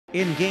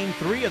In Game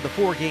 3 of the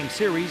 4-game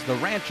series, the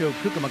Rancho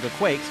Cucamonga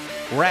Quakes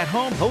were at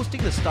home hosting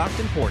the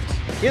Stockton Ports.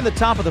 In the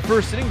top of the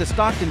first inning, the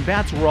Stockton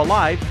Bats were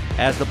alive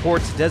as the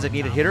Ports'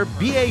 designated hitter,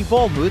 B.A.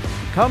 Volmuth,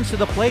 comes to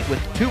the plate with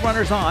 2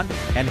 runners on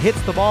and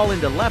hits the ball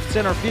into left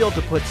center field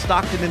to put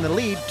Stockton in the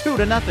lead 2-0. It's going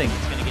to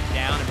get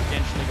down and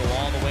potentially go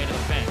all the way to the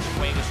fence.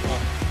 Cuevas will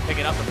pick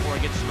it up before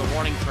it gets to the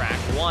warning track.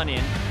 1 in,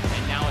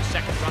 and now a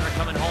second runner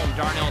coming home.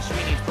 Darnell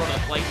Sweeney's throw to the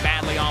plate,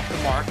 badly off the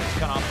mark. It's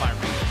cut off by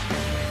Rivas.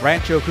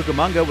 Rancho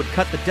Cucamonga would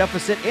cut the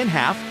deficit in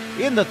half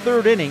in the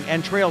 3rd inning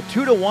and trail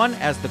 2-1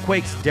 as the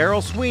Quakes'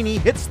 Darryl Sweeney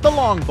hits the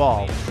long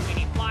ball.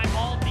 Sweeney fly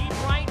ball deep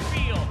right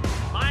field.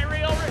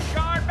 Myriel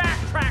Richard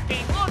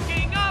backtracking,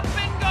 looking up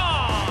and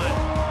gone.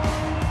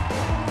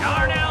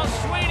 Darnell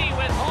Sweeney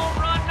with home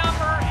run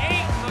number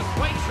 8. The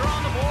Quakes are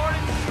on the board.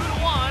 It's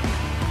 2-1.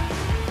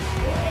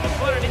 To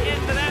put an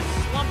end to that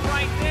slump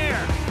right there.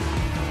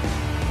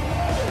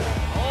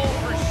 0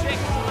 for 6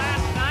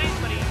 last night,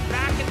 but he's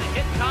back in the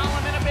hit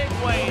column in a big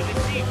way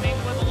this evening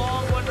with a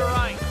long one to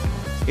right.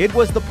 It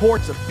was the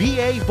Ports'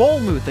 B.A.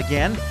 Volmuth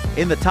again.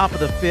 In the top of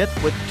the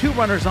 5th with 2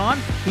 runners on,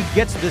 he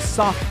gets this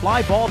soft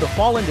fly ball to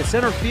fall into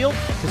center field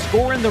to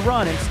score in the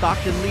run, and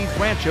Stockton leads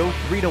Rancho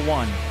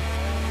 3-1.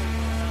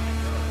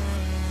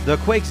 The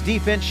Quakes'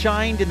 defense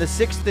shined in the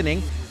 6th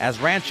inning as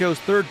Rancho's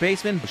 3rd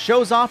baseman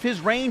shows off his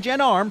range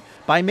and arm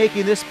by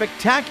making this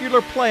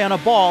spectacular play on a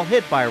ball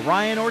hit by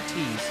Ryan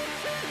Ortiz.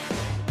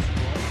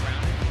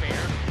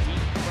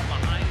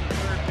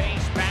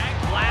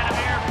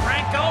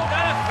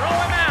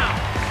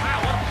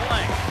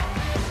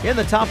 In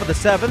the top of the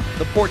 7th,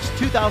 the Ports'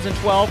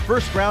 2012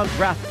 first-round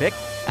draft pick,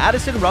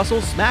 Addison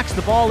Russell, smacks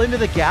the ball into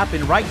the gap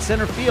in right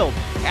center field,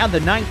 and the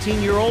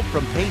 19-year-old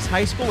from Pace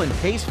High School in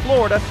Pace,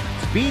 Florida,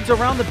 speeds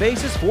around the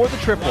bases for the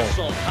triple.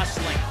 Russell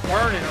hustling,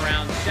 burning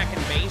around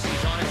second base.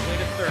 He's on his way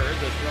to 3rd.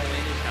 The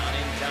throw-in is not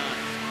in time.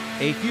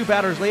 A few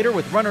batters later,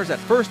 with runners at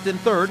 1st and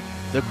 3rd,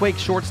 the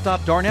Quakes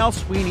shortstop Darnell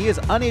Sweeney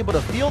is unable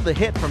to field the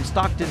hit from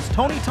Stockton's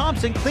Tony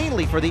Thompson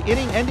cleanly for the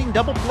inning-ending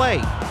double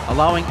play,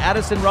 allowing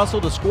Addison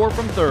Russell to score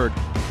from 3rd.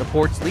 The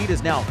Ports' lead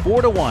is now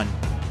 4-1.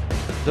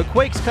 The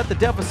Quakes cut the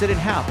deficit in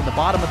half in the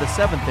bottom of the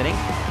 7th inning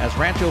as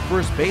Rancho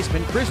first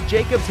baseman Chris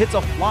Jacobs hits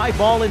a fly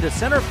ball into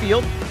center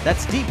field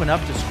that's deep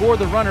enough to score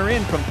the runner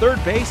in from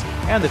 3rd base,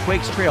 and the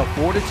Quakes trail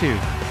 4-2.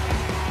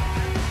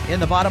 In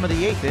the bottom of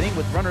the 8th inning,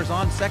 with runners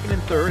on 2nd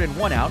and 3rd and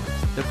 1 out,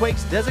 the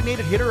Quakes'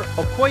 designated hitter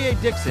Okoye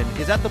Dixon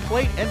is at the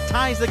plate and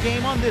ties the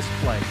game on this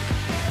play.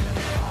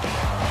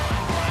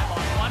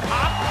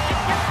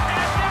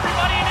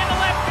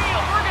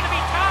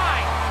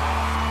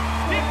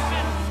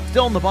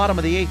 Still in the bottom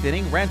of the 8th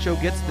inning, Rancho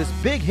gets this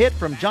big hit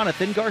from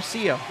Jonathan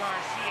Garcia.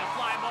 Garcia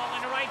fly ball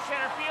into right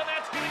center field.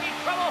 That's going to be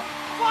trouble.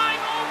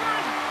 Flying over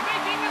and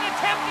making an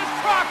attempt is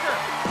Crocker.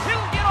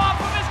 He'll get off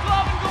of his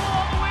glove and go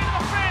all the way to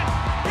the fence.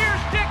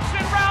 Here's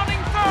Dixon rounding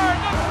 3rd.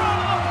 The throw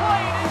to the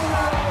plate is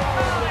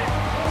counted.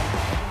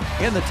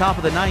 In the top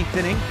of the 9th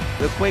inning,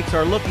 the Quakes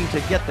are looking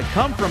to get the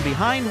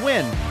come-from-behind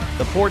win.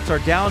 The Ports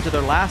are down to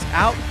their last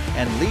out,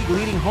 and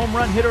league-leading home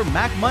run hitter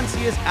Mac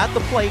Muncy is at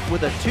the plate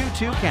with a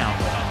 2-2 count.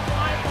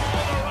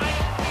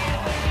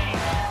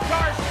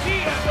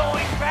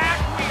 Going back,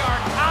 we are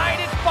tied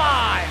at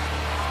 5.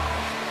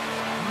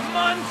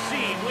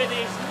 Muncy with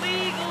his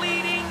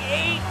league-leading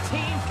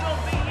 18th of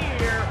the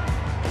year.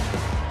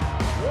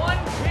 1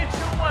 pitch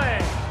away.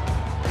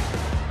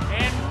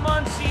 And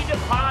Muncy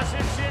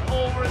deposits it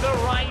over the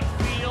right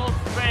field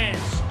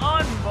fence.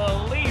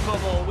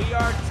 Unbelievable. We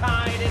are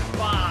tied at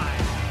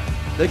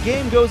 5. The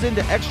game goes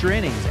into extra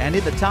innings, and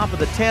in the top of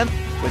the 10th,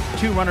 with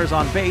 2 runners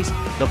on base,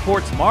 the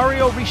Ports'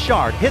 Mario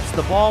Richard hits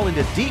the ball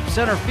into deep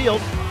center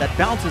field that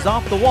bounces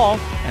off the wall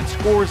and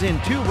scores in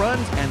 2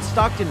 runs, and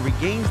Stockton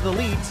regains the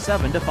lead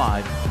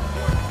 7-5.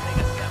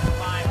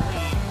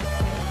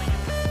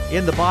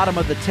 In the bottom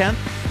of the 10th,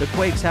 the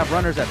Quakes have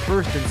runners at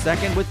 1st and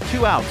 2nd with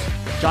 2 outs.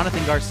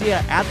 Jonathan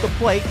Garcia at the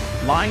plate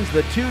lines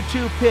the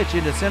 2-2 pitch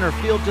into center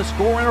field to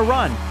score in a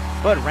run,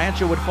 but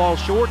Rancho would fall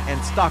short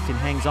and Stockton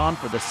hangs on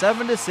for the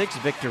 7-6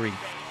 victory.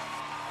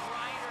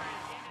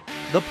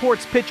 The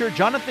Ports pitcher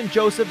Jonathan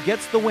Joseph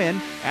gets the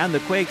win, and the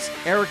Quakes'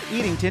 Eric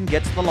Eatington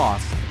gets the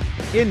loss.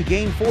 In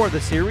Game 4 of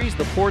the series,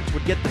 the Ports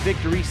would get the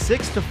victory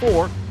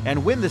 6-4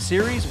 and win the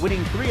series,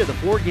 winning 3 of the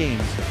 4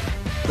 games.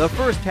 The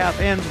first half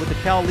ends with the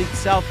Cal League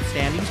South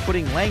standings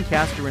putting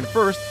Lancaster in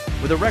 1st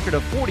with a record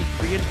of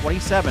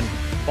 43-27,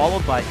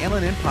 followed by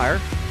Inland Empire,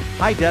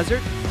 High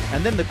Desert,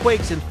 and then the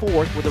Quakes in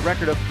 4th with a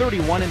record of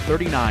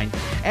 31-39,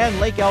 and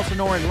Lake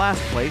Elsinore in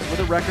last place with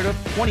a record of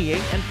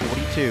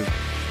 28-42.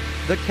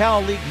 The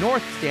Cal League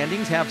North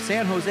standings have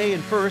San Jose in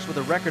 1st with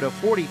a record of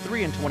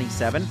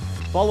 43-27,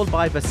 followed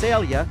by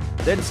Visalia,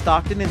 then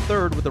Stockton in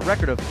 3rd with a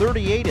record of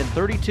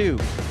 38-32,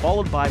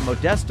 followed by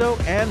Modesto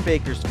and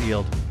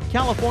Bakersfield.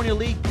 California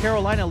League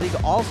Carolina League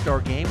All-Star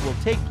Game will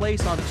take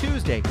place on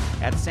Tuesday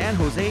at San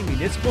Jose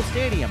Municipal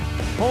Stadium,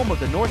 home of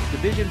the North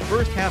Division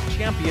first half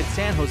champion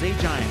San Jose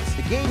Giants.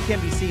 The game can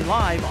be seen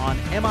live on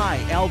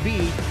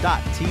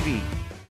MILB.TV.